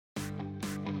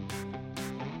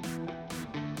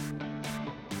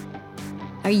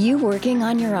Are you working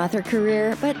on your author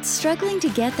career but struggling to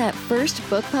get that first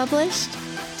book published?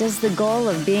 Does the goal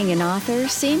of being an author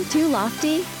seem too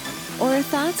lofty? Or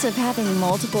thoughts of having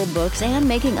multiple books and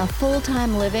making a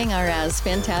full-time living are as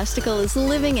fantastical as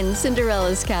living in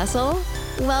Cinderella's castle?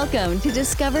 Welcome to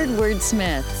Discovered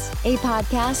Wordsmiths, a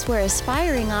podcast where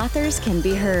aspiring authors can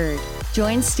be heard.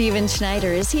 Join Stephen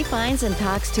Schneider as he finds and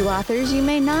talks to authors you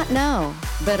may not know,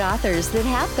 but authors that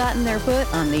have gotten their foot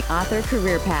on the author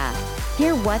career path.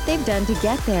 Hear what they've done to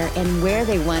get there and where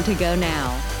they want to go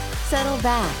now. Settle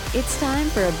back. It's time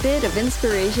for a bit of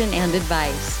inspiration and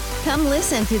advice. Come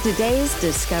listen to today's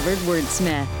Discovered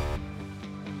Wordsmith.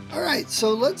 All right,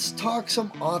 so let's talk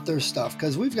some author stuff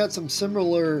because we've got some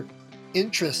similar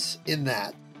interests in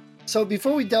that. So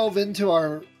before we delve into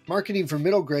our marketing for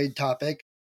middle grade topic,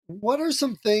 what are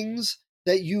some things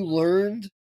that you learned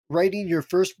writing your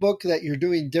first book that you're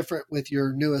doing different with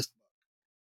your newest?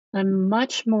 I'm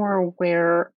much more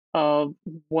aware of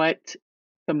what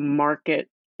the market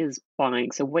is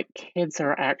buying, so what kids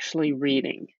are actually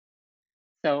reading.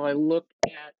 So I look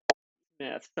at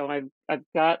Smith. So I've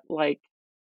got like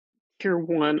tier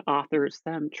one authors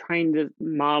that I'm trying to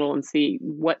model and see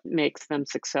what makes them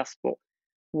successful.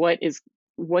 What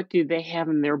do they have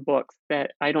in their books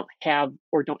that I don't have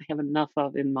or don't have enough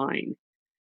of in mine?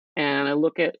 And I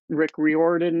look at Rick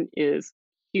Riordan is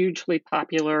hugely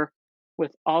popular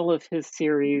with all of his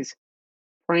series.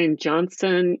 Brian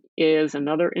Johnson is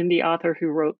another indie author who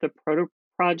wrote The Proto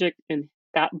Project, and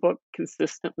that book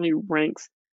consistently ranks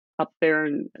up there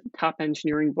in top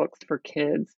engineering books for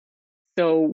kids.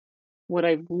 So what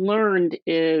I've learned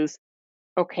is,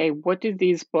 okay, what do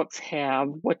these books have?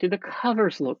 What do the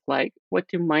covers look like? What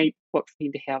do my books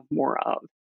need to have more of?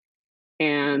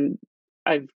 And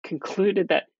I've concluded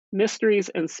that mysteries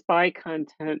and spy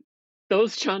content,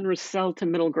 those genres sell to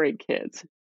middle grade kids.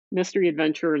 Mystery,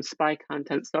 adventure, and spy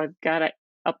content. So I've got to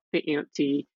up the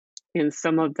ante in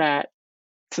some of that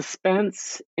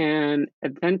suspense and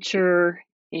adventure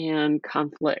and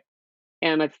conflict.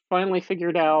 And I've finally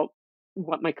figured out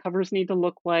what my covers need to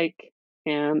look like.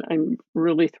 And I'm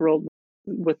really thrilled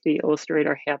with the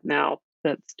illustrator I have now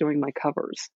that's doing my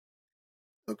covers.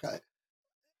 Okay.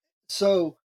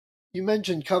 So you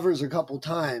mentioned covers a couple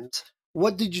times.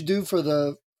 What did you do for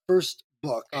the first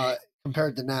book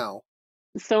compared to now?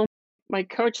 So my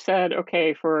coach said,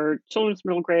 okay, for children's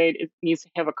middle grade, it needs to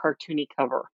have a cartoony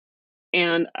cover.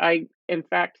 And in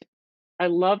fact, I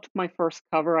loved my first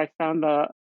cover. I found the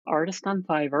artist on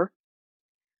Fiverr.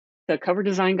 The cover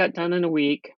design got done in a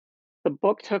week. The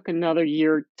book took another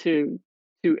year to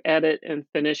edit and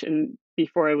finish, and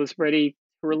before I was ready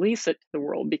to release it to the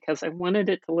world because I wanted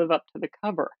it to live up to the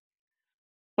cover.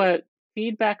 But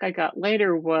feedback I got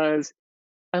later was,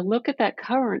 I look at that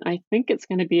cover and I think it's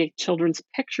going to be a children's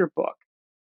picture book.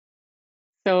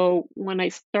 So when I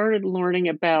started learning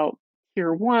about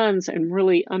tier ones and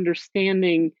really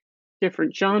understanding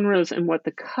different genres and what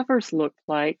the covers looked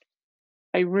like,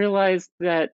 I realized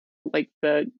that like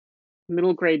the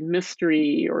middle grade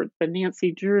mystery or the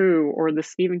Nancy Drew or the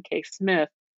Stephen K. Smith,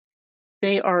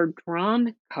 they are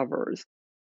drawn covers,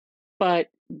 but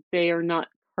they are not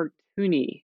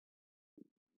cartoony.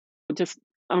 Just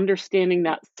understanding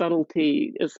that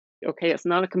subtlety is okay. It's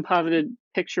not a composited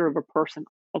picture of a person,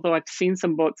 although I've seen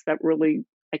some books that really,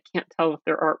 I can't tell if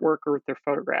they're artwork or if they're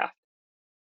photographed.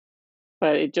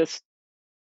 But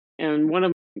and one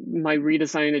of my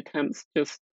redesign attempts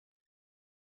just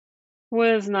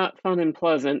was not fun and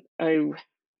pleasant. I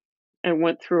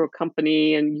went through a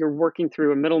company and you're working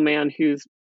through a middleman who's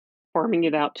farming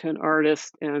it out to an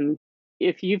artist. And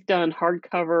if you've done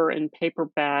hardcover and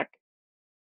paperback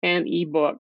and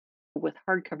ebook, with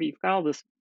hardcover, you've got all this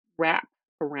wrap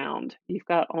around. You've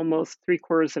got almost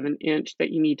 3/4 of an inch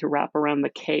that you need to wrap around the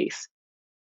case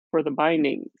for the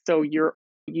binding. So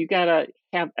you gotta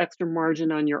have extra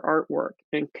margin on your artwork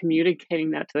and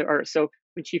communicating that to the artist. So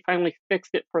when she finally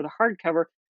fixed it for the hardcover,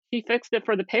 she fixed it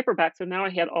for the paperback. So now I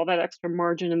had all that extra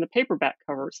margin in the paperback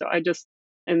cover. So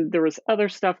and there was other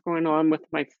stuff going on with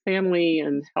my family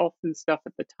and health and stuff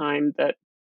at the time that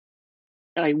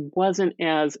I wasn't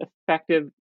as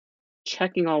effective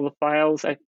checking all the files.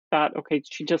 I thought, okay,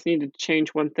 she just needed to change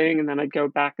one thing, and then I'd go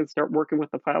back and start working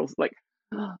with the files like,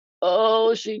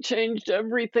 oh, she changed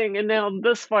everything, and now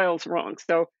this file's wrong.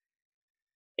 So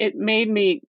it made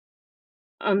me,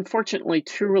 unfortunately,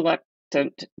 too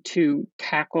reluctant to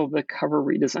tackle the cover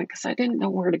redesign because I didn't know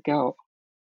where to go.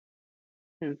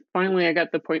 And finally, I got to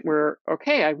the point where,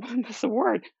 okay, I won this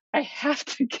award. I have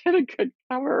to get a good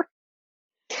cover.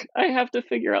 I have to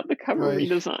figure out the cover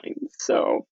redesign.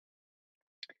 So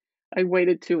I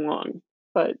waited too long,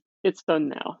 but it's done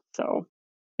now. So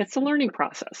It's a learning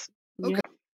process. Okay.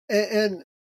 Yeah. And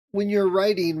when you're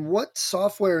writing, what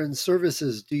software and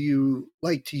services do you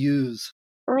like to use?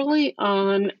 Early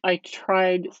on, I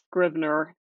tried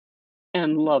Scrivener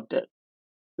and loved it.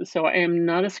 So I am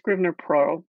not a Scrivener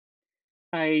pro.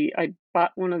 I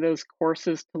bought one of those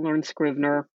courses to learn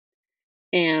Scrivener,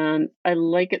 and I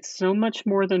like it so much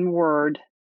more than Word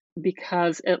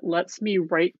because it lets me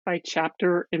write by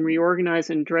chapter and reorganize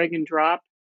and drag and drop.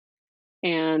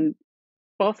 And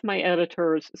both my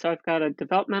editors, so I've got a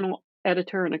developmental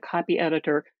editor and a copy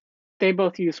editor, they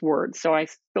both use Word. So I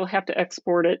still have to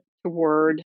export it to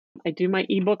Word. I do my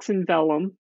ebooks in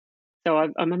Vellum. So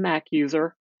I'm a Mac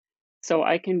user. So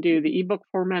I can do the ebook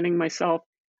formatting myself.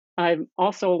 I'm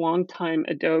also a longtime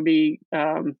Adobe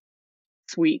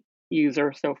Suite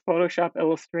user. So Photoshop,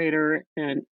 Illustrator,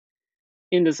 and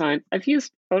InDesign. I've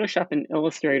used Photoshop and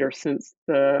Illustrator since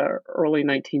the early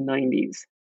 1990s.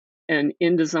 And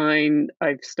InDesign,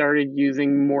 I've started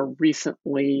using more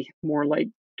recently, more like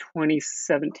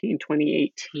 2017,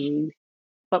 2018.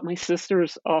 But my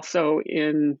sister's also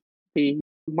in the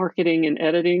marketing and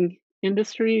editing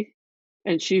industry,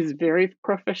 and she's very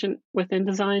proficient with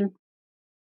InDesign.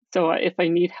 So if I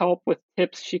need help with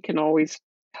tips, she can always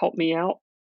help me out.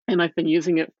 And I've been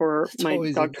using it for It's my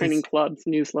always a dog training club's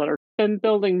newsletter. Been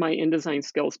building my InDesign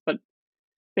skills, but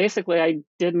basically I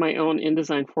did my own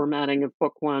InDesign formatting of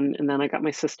book one, and then I got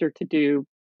my sister to do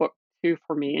book two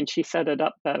for me, and she set it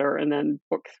up better. And then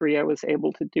book three I was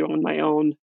able to do on my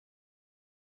own.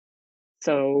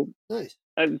 So nice.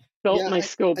 I've built Yeah, my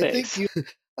skill I think base.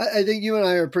 I think you and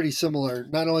I are pretty similar.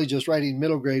 Not only just writing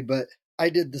middle grade, but I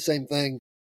did the same thing.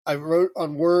 I wrote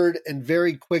on Word and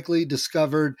very quickly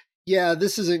discovered, yeah,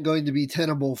 this isn't going to be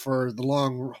tenable for the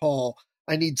long haul.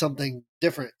 I need something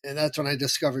different, and that's when I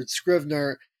discovered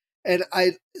Scrivener. And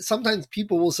I sometimes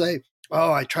people will say,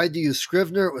 "Oh, I tried to use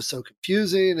Scrivener; it was so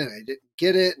confusing, and I didn't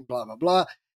get it, and blah blah blah."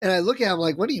 And I look at them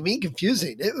like, "What do you mean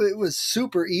confusing? It was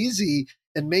super easy."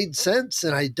 And made sense,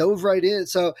 and I dove right in.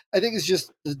 So I think it's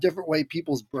just a different way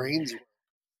people's brains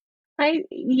work.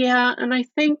 Yeah, and I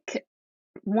think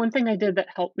one thing I did that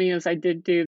helped me is I did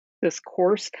do this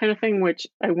course kind of thing, which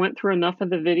I went through enough of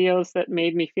the videos that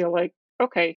made me feel like,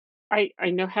 okay, I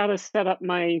know how to set up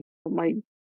my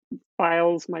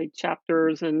files, my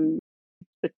chapters, and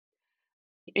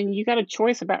you got a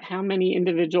choice about how many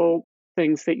individual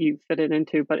things that you fit it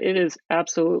into. But it is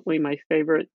absolutely my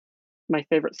favorite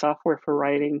software for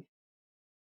writing.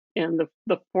 And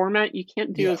the format, you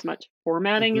can't do Yeah, as much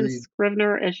formatting in agreed.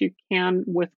 Scrivener as you can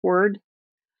with Word,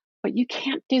 but you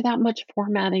can't do that much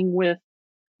formatting with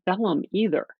Vellum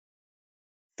either.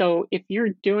 So if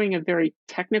you're doing a very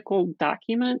technical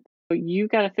document, you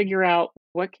got to figure out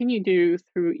what can you do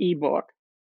through ebook,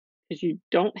 because you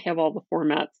don't have all the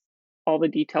formats, all the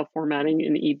detail formatting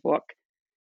in ebook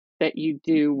that you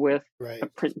do with a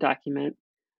Right. print document.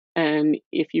 And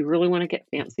if you really want to get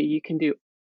fancy, you can do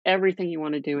everything you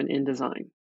want to do in InDesign.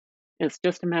 It's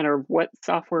just a matter of what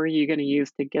software you're going to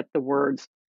use to get the words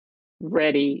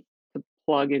ready to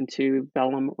plug into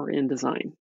Vellum or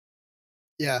InDesign.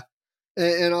 Yeah.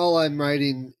 And all I'm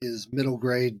writing is middle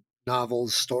grade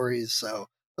novels, stories. So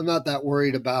I'm not that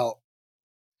worried about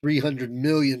 300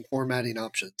 million formatting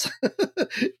options.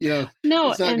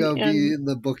 No, it's not and going to be and in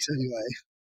the books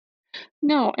anyway.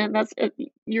 no, and that's it.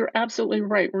 You're absolutely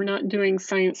right. We're not doing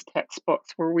science textbooks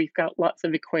where we've got lots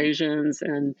of equations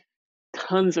and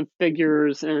tons of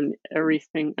figures and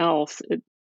everything else.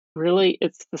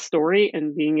 It's the story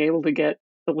and being able to get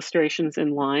illustrations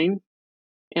in line.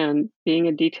 And being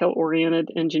a detail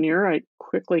oriented engineer, I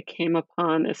quickly came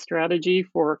upon a strategy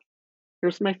for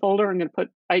here's my folder. I'm going to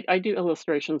I do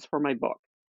illustrations for my book.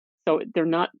 So they're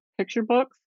not picture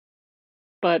books,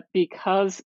 but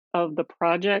because of the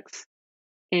projects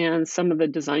and some of the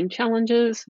design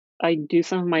challenges, I do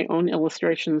some of my own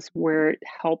illustrations where it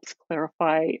helps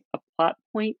clarify a plot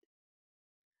point.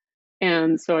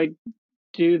 And so I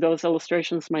do those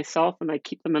illustrations myself and I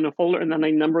keep them in a folder and then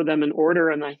I number them in order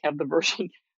and I have the version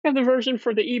I have the version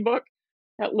for the ebook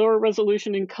at lower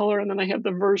resolution in color, and then I have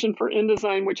the version for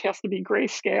InDesign which has to be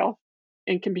grayscale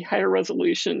and can be higher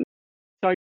resolution.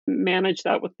 So I manage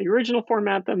that with the original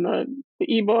format, then the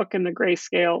ebook and the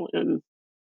grayscale, and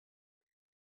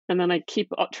then I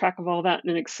keep track of all that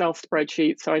in an Excel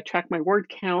spreadsheet. So I track my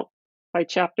word count by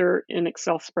chapter in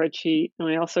Excel spreadsheet, and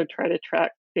I also try to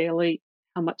track daily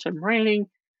how much I'm writing.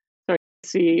 So I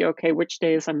see, okay, which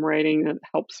days I'm writing. That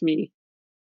helps me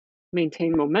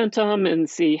maintain momentum and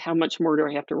see how much more do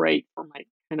I have to write for my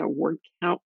kind of word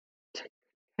count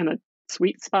kind of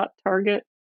sweet spot target.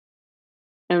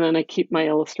 And then I keep my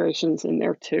illustrations in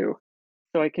there too.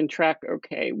 So I can track,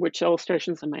 okay, which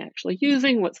illustrations am I actually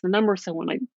using? What's the number? So when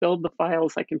I build the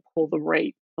files, I can pull the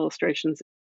right illustrations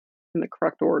in the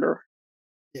correct order.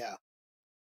 Yeah.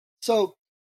 So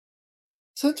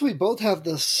since we both have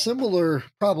the similar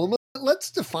problem,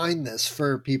 let's define this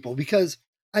for people, because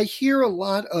I hear a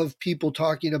lot of people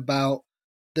talking about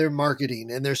their marketing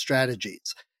and their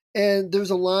strategies. And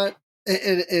there's a lot,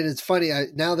 and it's funny,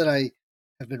 now that I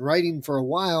have been writing for a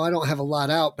while, I don't have a lot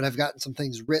out, but I've gotten some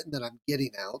things written that I'm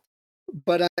getting out.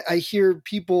 But I hear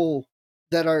people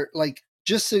that are like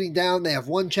just sitting down, they have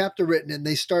one chapter written and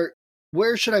they start,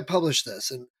 where should I publish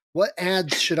this? And what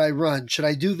ads should I run? Should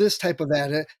I do this type of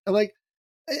ad? I'm like,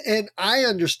 and I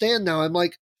understand now. I'm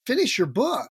like, finish your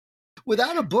book.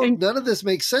 Without a book, none of this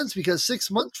makes sense, because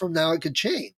 6 months from now it could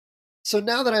change. So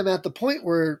now that I'm at the point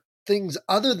where things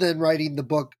other than writing the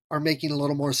book are making a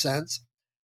little more sense,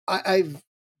 I've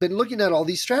been looking at all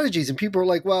these strategies, and people are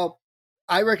like, well,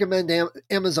 I recommend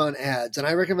Amazon ads, and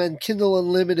I recommend Kindle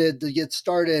Unlimited to get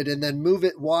started, and then move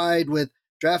it wide with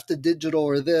Drafted Digital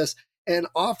or this, and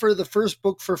offer the first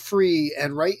book for free,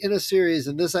 and write in a series,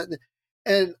 and this, that,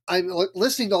 and I'm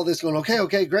listening to all this going,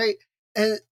 okay, great.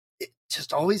 And it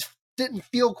just always didn't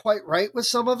feel quite right with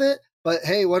some of it. But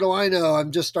hey, what do I know?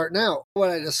 I'm just starting out.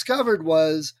 What I discovered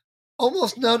was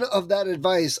almost none of that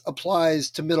advice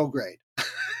applies to middle grade.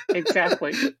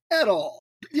 Exactly. At all.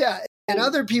 Yeah. And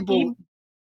other people.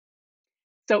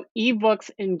 So ebooks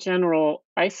in general,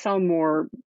 I sell more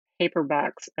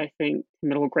paperbacks, I think,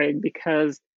 middle grade,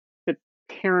 because the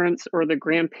parents or the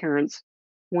grandparents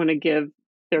want to give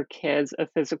their kids a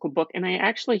physical book. And I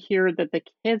actually hear that the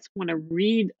kids want to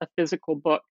read a physical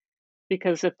book,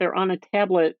 because if they're on a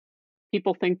tablet,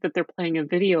 people think that they're playing a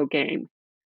video game.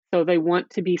 So they want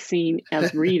to be seen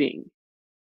as reading.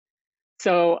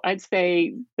 So I'd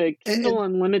say the Kindle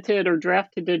Unlimited or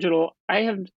Drafted Digital,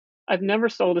 I've never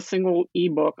sold a single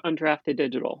ebook on Drafted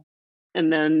Digital.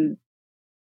 And then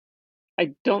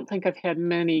I don't think I've had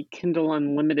many Kindle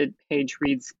Unlimited page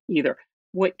reads either.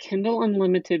 What Kindle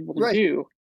Unlimited will do,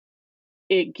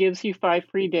 it gives you 5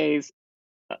 free days.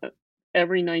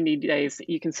 Every 90 days,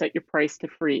 you can set your price to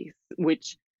free,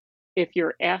 which if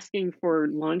you're asking for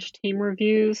launch team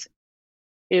reviews,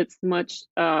 it's much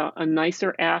a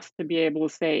nicer ask to be able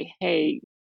to say, hey,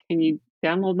 can you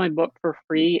download my book for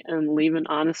free and leave an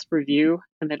honest review,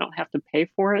 and they don't have to pay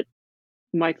for it?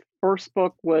 My first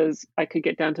book was, I could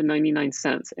get down to 99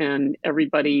 cents, and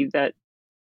everybody that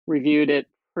reviewed it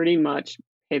pretty much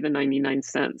paid the 99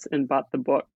 cents and bought the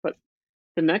book. But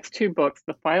the next 2 books,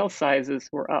 the file sizes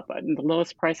were up, and the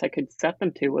lowest price I could set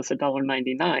them to was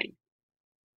 $1.99.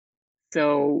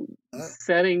 So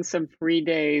setting some free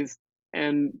days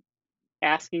and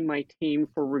asking my team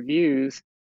for reviews,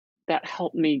 that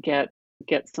helped me get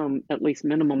some, at least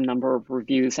minimum number of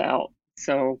reviews out.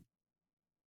 So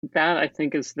that, I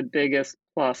think, is the biggest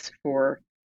plus for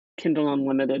Kindle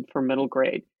Unlimited for middle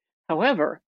grade.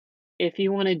 However, if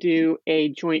you want to do a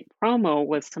joint promo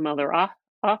with some other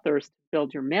authors to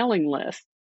build your mailing list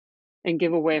and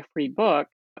give away a free book,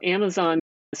 Amazon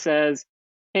says,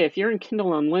 hey, if you're in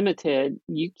Kindle Unlimited,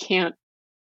 you can't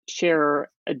share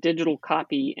a digital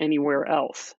copy anywhere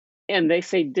else. And they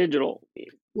say digital.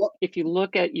 Well, if you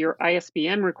look at your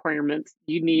ISBN requirements,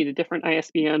 you need a different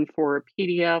ISBN for a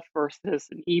PDF versus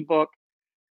an ebook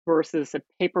versus a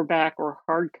paperback or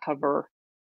hardcover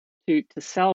to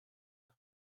sell.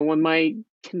 When my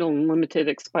Kindle Unlimited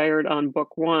expired on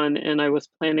book 1, and I was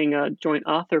planning a joint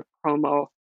author promo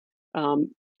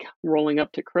rolling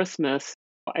up to Christmas,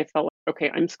 I felt like,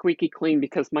 okay, I'm squeaky clean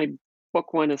because my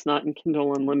book 1 is not in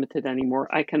Kindle Unlimited anymore.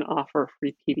 I can offer a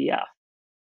free PDF.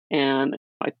 And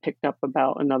I picked up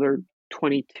about another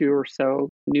 22 or so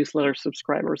newsletter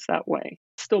subscribers that way.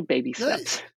 Still baby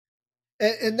steps.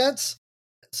 Nice. And that's,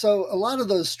 so a lot of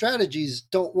those strategies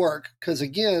don't work because,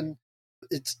 again,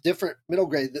 it's different middle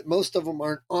grade, that most of them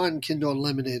aren't on Kindle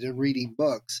Unlimited and reading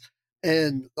books.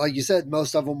 And like you said,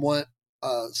 most of them want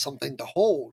something to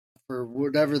hold for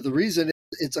whatever the reason.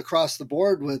 It's across the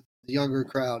board with the younger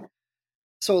crowd.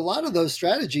 So a lot of those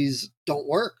strategies don't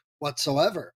work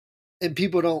whatsoever. And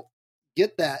people don't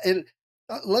get that. And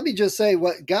let me just say,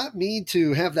 what got me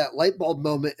to have that light bulb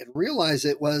moment and realize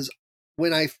it was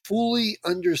when I fully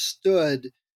understood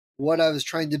what I was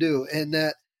trying to do, and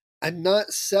that I'm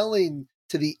not selling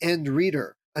to the end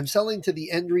reader. I'm selling to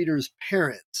the end reader's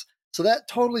parents. So that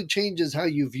totally changes how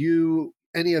you view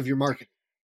any of your marketing.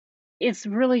 It's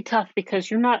really tough because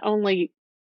you're not only,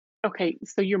 okay,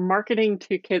 so you're marketing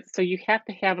to kids, so you have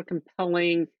to have a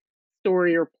compelling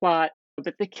story or plot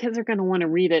that the kids are going to want to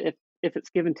read it if it's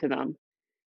given to them.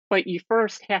 But you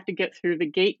first have to get through the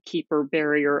gatekeeper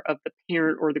barrier of the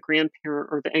parent or the grandparent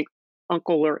or the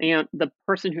uncle or aunt, the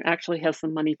person who actually has the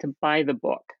money to buy the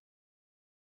book.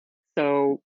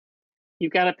 So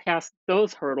you've got to pass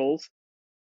those hurdles.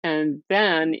 And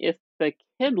then if the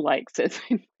kid likes it,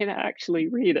 they might actually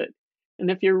read it.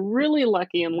 And if you're really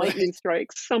lucky and lightning Right.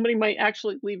 strikes, somebody might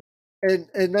actually leave.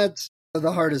 And that's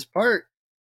the hardest part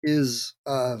is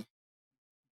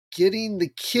getting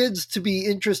the kids to be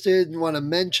interested and want to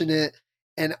mention it,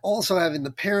 and also having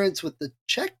the parents with the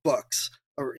checkbooks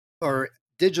or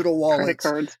digital Credit wallets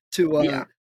cards. to Yeah.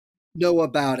 know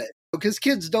about it. Because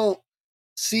kids don't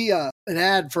see an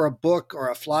ad for a book or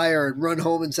a flyer and run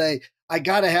home and say, I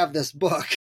got to have this book.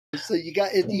 So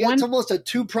it's almost a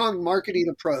two-pronged marketing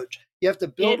approach. You have to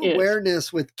build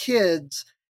awareness with kids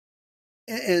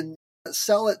and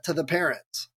sell it to the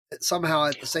parents somehow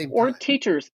at the same time. Or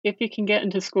teachers, if you can get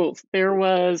into schools. There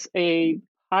was a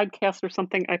podcast or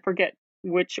something, I forget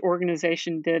which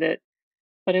organization did it,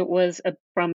 but it was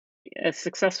from a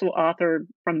successful author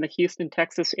from the Houston,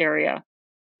 Texas area.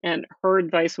 And her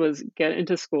advice was get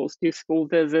into schools, do school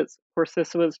visits. Of course,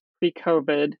 this was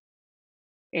pre-COVID.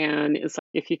 And it's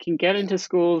like, if you can get into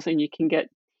schools and you can get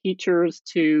teachers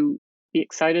to be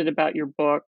excited about your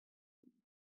book,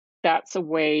 that's a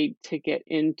way to get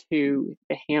into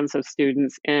the hands of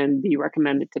students and be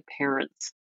recommended to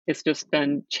parents. It's just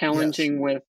been challenging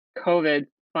with COVID,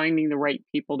 finding the right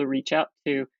people to reach out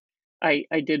to. I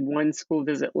did one school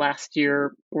visit last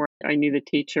year where I knew the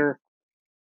teacher,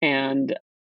 and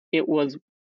it was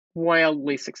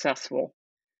wildly successful.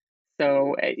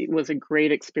 So it was a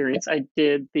great experience. I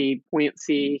did the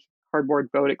buoyancy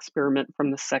cardboard boat experiment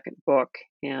from the second book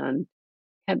and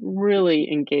had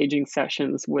really engaging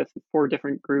sessions with 4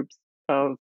 different groups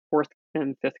of 4th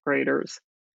and 5th graders.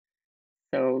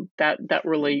 So that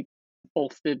really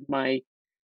bolstered my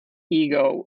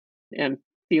ego and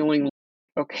feeling like,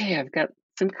 okay, I've got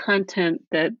some content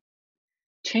that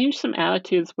changed some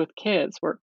attitudes with kids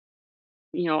where,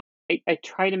 I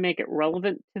try to make it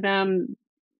relevant to them.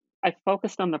 I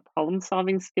focused on the problem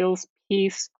solving skills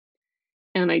piece,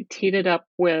 and I teed it up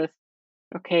with,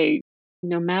 okay,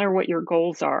 no matter what your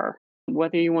goals are,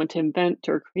 whether you want to invent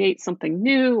or create something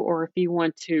new, or if you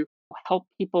want to help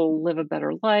people live a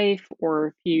better life, or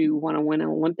if you want to win an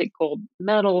Olympic gold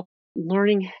medal,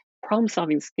 learning problem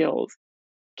solving skills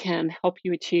can help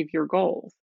you achieve your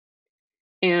goals.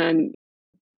 And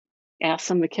ask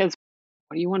some of the kids,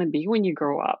 what do you want to be when you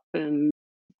grow up? And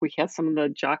we had some of the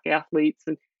jock athletes.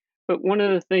 But one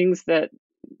of the things that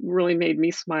really made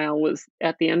me smile was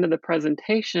at the end of the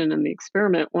presentation and the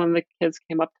experiment, one of the kids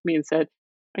came up to me and said,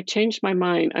 I changed my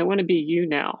mind. I want to be you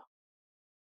now.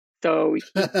 So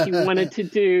he wanted to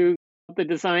do the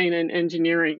design and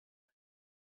engineering.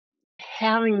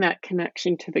 Having that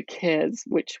connection to the kids,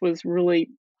 which was really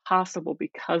possible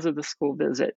because of the school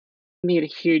visit, made a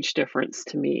huge difference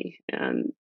to me.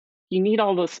 And you need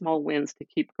all those small wins to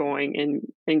keep going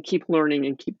and keep learning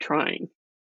and keep trying.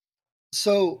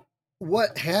 So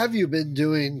what have you been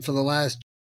doing for the last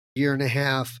year and a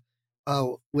half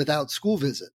without school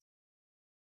visits?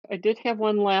 I did have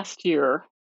one last year.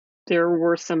 There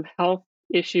were some health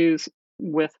issues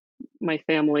with my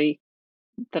family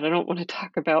that I don't want to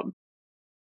talk about.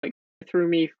 Like, threw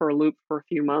me for a loop for a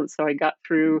few months. So I got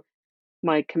through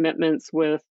my commitments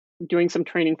with doing some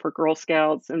training for Girl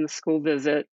Scouts and the school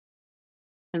visit.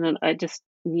 And then I just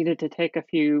needed to take a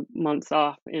few months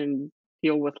off and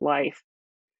deal with life.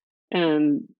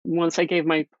 And once I gave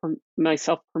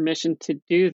myself permission to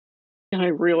do, and I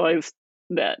realized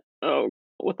that,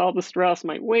 with all the stress,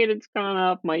 my weight had gone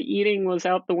up, my eating was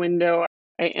out the window.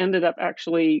 I ended up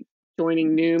actually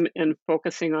joining Noom and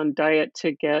focusing on diet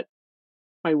to get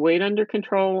my weight under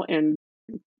control. And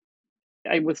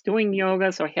I was doing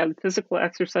yoga, so I had physical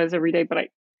exercise every day, but I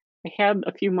had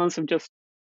a few months of just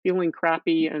feeling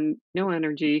crappy and no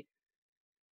energy.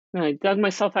 And I dug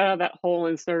myself out of that hole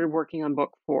and started working on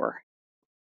book 4.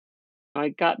 I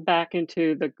got back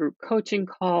into the group coaching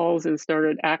calls and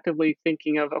started actively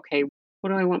thinking of, okay, what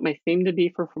do I want my theme to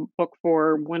be for book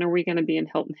 4? When are we going to be in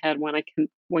Hilton Head? When can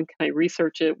I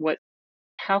research it?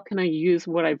 How can I use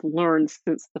what I've learned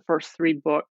since the first 3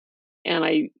 books?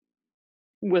 And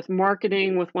with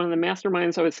marketing, with one of the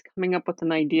masterminds, I was coming up with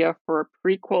an idea for a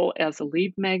prequel as a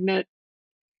lead magnet.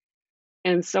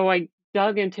 And so I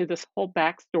dug into this whole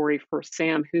backstory for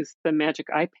Sam, who's the Magic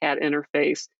iPad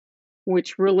interface,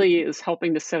 which really is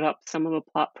helping to set up some of the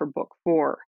plot for book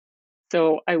 4.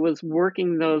 So I was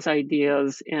working those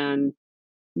ideas and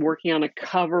working on a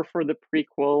cover for the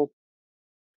prequel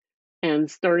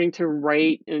and starting to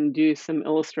write and do some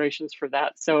illustrations for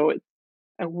that. So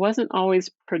I wasn't always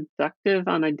productive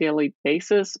on a daily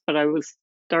basis, but I was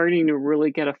starting to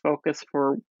really get a focus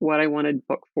for what I wanted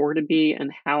book 4 to be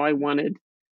and how I wanted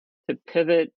to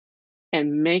pivot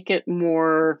and make it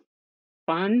more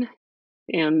fun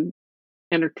and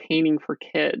entertaining for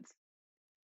kids.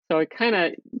 So I kind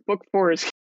of, book 4 is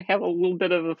have a little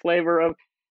bit of a flavor of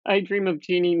I Dream of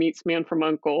Jeannie meets Man from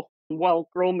Uncle while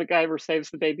Girl MacGyver saves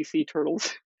the baby sea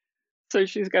turtles. So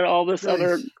she's got all this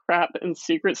other Nice. crap and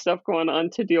secret stuff going on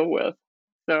to deal with.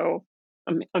 So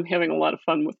I'm having a lot of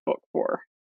fun with book 4.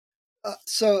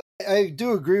 So I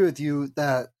do agree with you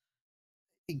that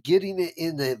getting it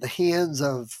in the hands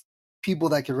of people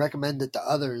that can recommend it to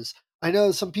others. I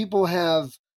know some people have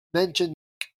mentioned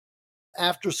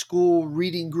after school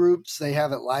reading groups they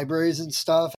have at libraries and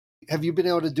stuff. Have you been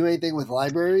able to do anything with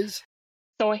libraries?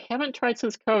 So I haven't tried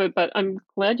since COVID, but I'm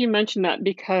glad you mentioned that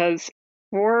because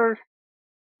for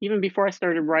even before I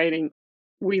started writing,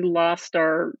 we lost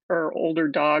our older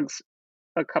dogs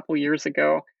a couple years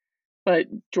ago. But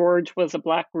George was a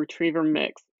black retriever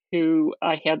mix who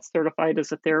I had certified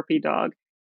as a therapy dog.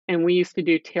 And we used to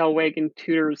do tail wagging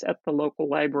tutors at the local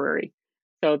library.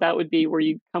 So that would be where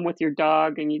you'd come with your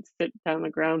dog and you'd sit down on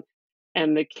the ground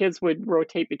and the kids would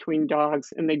rotate between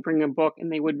dogs and they'd bring a book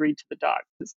and they would read to the dog.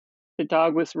 The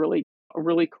dog was really a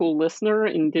really cool listener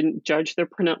and didn't judge their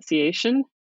pronunciation.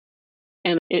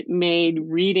 And it made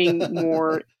reading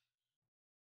more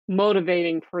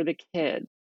motivating for the kid.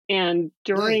 And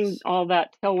during Nice. all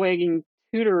that tail wagging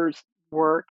tutors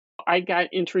work, I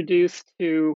got introduced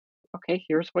to okay,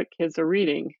 here's what kids are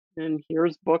reading, and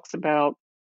here's books about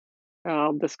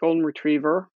this golden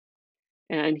retriever,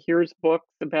 and here's books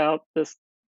about this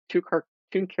two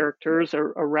cartoon characters, a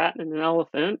rat and an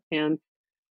elephant. And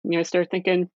I started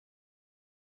thinking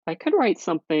I could write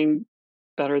something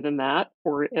better than that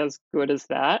or as good as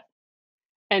that.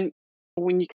 And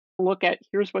when you look at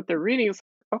here's what they're reading, it's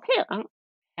okay, I don't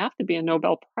have to be a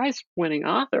Nobel Prize winning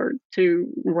author to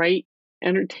write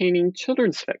entertaining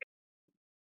children's fiction.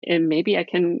 And maybe I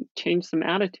can change some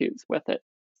attitudes with it.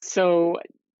 So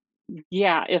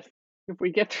yeah, if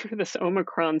we get through this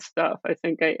Omicron stuff, I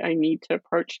think I need to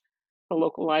approach the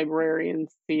local library and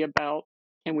see about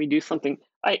can we do something.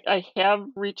 I have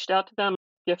reached out to them,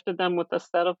 gifted them with a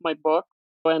set of my book,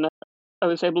 and I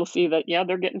was able to see that yeah,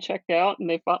 they're getting checked out and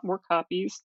they bought more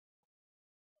copies.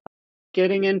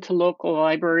 Getting into local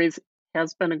libraries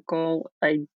has been a goal.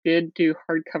 I did do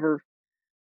hardcover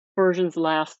versions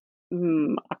last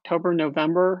October,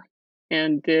 November,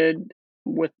 and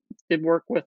with did work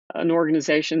with an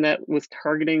organization that was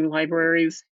targeting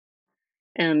libraries.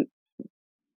 And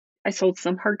I sold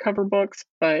some hardcover books,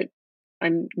 but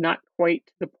I'm not quite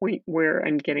to the point where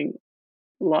I'm getting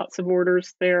lots of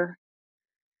orders there.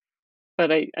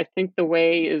 But I think the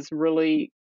way is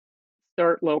really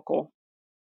start local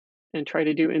and try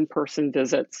to do in-person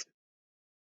visits.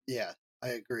 Yeah, I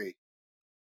agree.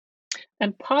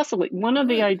 And possibly one All of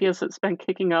the right. ideas that's been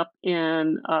kicking up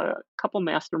in a couple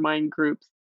mastermind groups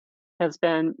has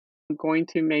been going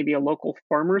to maybe a local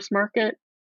farmers market.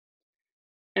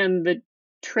 And the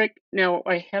trick now,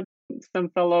 I had some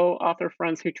fellow author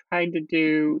friends who tried to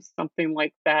do something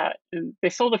like that, and they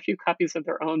sold a few copies of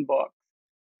their own book,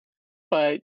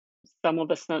 but some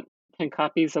of us sent 10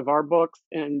 copies of our books,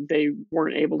 and they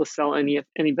weren't able to sell any of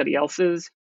anybody else's.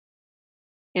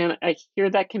 And I hear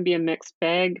that can be a mixed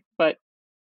bag, but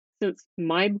since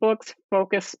my books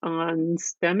focus on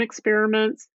STEM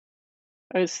experiments,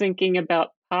 I was thinking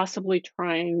about possibly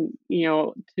trying,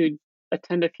 to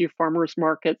attend a few farmers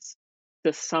markets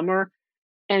this summer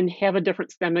and have a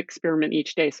different STEM experiment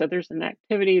each day. So there's an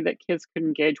activity that kids could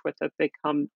engage with if they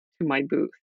come to my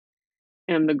booth.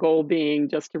 And the goal being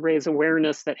just to raise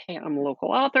awareness that, hey, I'm a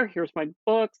local author, here's my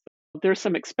books. There's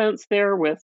some expense there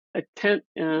with a tent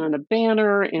and a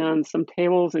banner and some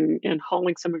tables and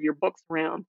hauling some of your books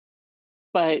around.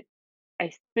 But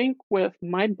I think with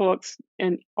my books,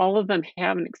 and all of them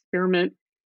have an experiment,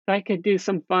 if I could do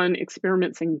some fun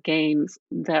experiments and games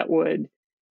that would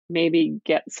maybe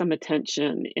get some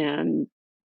attention and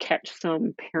catch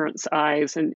some parents'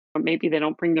 eyes. And maybe they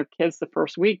don't bring their kids the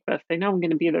first week, but if they know I'm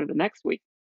going to be there the next week,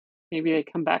 maybe they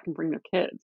come back and bring their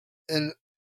kids. And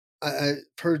I've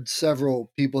heard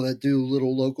several people that do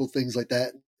little local things like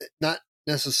that, not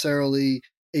necessarily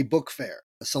a book fair,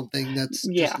 something that's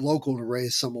just Yeah. local to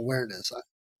raise some awareness.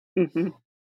 hmm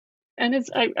And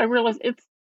I realize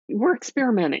we're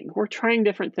experimenting, we're trying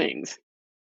different things.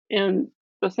 And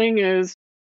the thing is,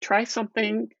 try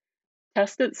something,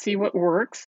 test it, see what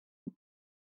works.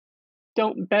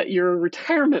 Don't bet your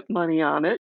retirement money on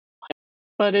it,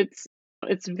 but it's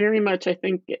very much, I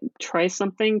think, try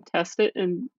something, test it,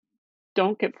 and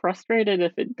don't get frustrated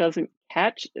if it doesn't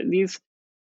catch.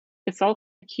 It's all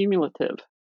cumulative.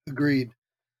 Agreed.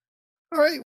 All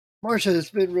right, Marcia, it's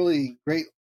been really great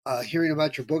hearing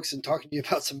about your books and talking to you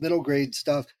about some middle grade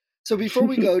stuff. So before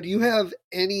we go, do you have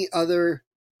any other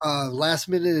last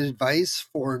minute advice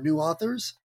for new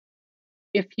authors?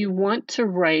 If you want to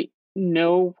write,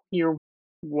 know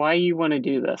why you want to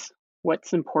do this,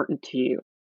 what's important to you,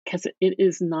 because it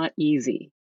is not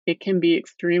easy. It can be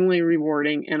extremely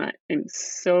rewarding, and I am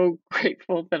so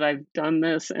grateful that I've done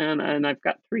this and I've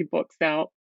got 3 books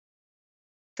out.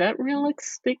 Set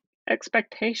realistic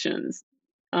expectations.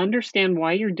 Understand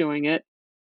why you're doing it.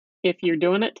 If you're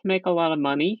doing it to make a lot of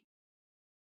money,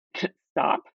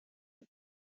 stop.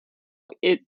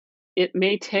 It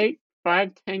may take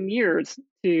 5-10 years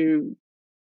to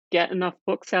get enough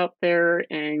books out there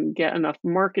and get enough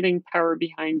marketing power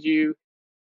behind you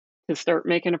to start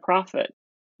making a profit.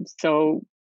 So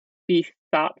be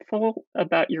thoughtful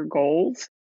about your goals.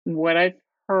 What I've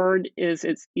heard is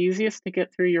it's easiest to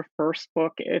get through your first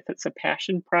book if it's a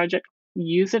passion project.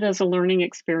 Use it as a learning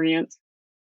experience.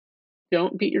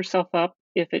 Don't beat yourself up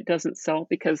if it doesn't sell,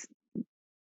 because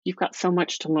you've got so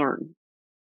much to learn.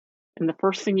 And the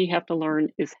first thing you have to learn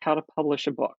is how to publish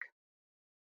a book.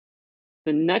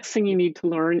 The next thing you need to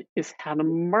learn is how to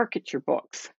market your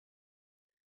books.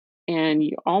 And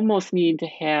you almost need to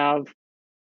have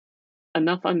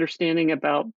enough understanding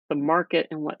about the market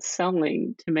and what's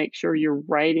selling to make sure you're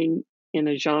writing in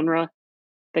a genre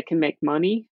that can make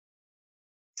money.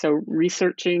 So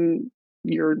researching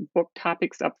your book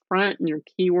topics up front and your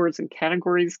keywords and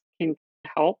categories can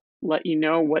help let you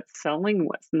know what's selling,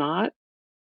 what's not.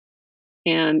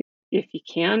 And if you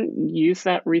can, use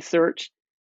that research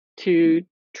to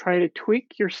try to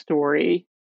tweak your story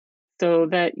so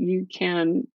that you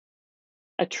can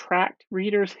attract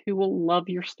readers who will love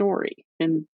your story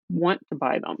and want to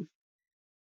buy them.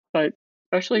 But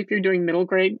especially if you're doing middle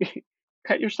grade,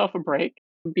 cut yourself a break,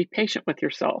 be patient with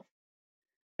yourself,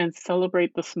 and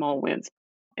celebrate the small wins.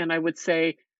 And I would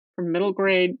say for middle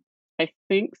grade, I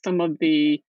think some of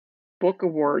the book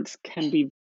awards can be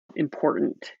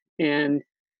important in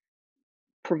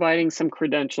providing some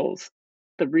credentials.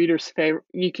 The reader's favorite,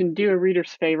 you can do a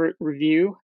reader's favorite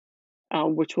review,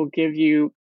 which will give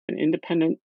you an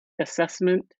independent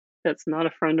assessment that's not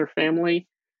a friend or family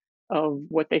of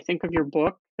what they think of your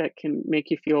book, that can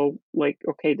make you feel like,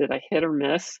 okay, did I hit or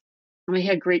miss? I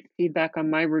had great feedback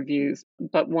on my reviews,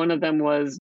 but one of them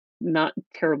was not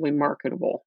terribly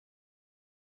marketable.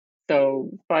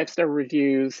 So 5-star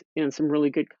reviews and some really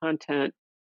good content,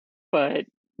 but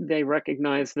they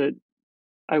recognized that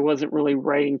I wasn't really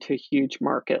writing to a huge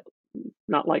market,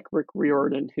 not like Rick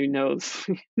Riordan, who knows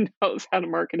how to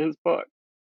market his book.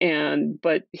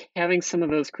 But having some of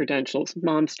those credentials,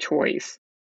 Mom's Choice,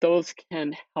 those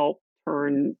can help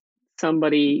turn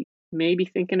somebody maybe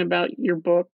thinking about your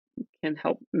book, can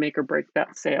help make or break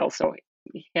that sale. So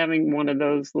having one of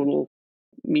those little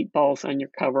meatballs on your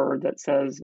cover that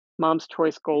says Mom's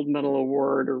Choice Gold Medal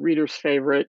Award or Reader's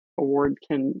Favorite Award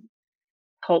can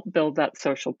help build that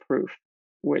social proof,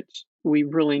 which we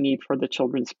really need for the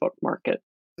children's book market.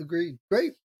 Agreed.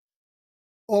 Great.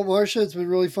 Well, Marcia, it's been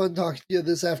really fun talking to you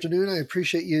this afternoon. I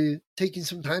appreciate you taking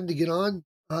some time to get on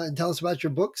and tell us about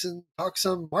your books and talk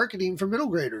some marketing for middle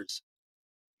graders.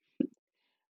 It's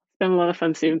been a lot of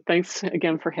fun, Stephen. Thanks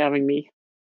again for having me.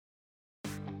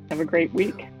 Have a great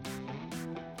week.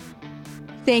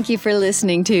 Thank you for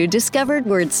listening to Discovered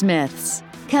Wordsmiths.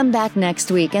 Come back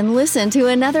next week and listen to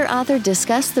another author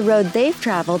discuss the road they've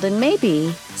traveled, and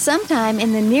maybe, sometime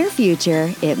in the near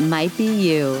future, it might be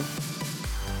you.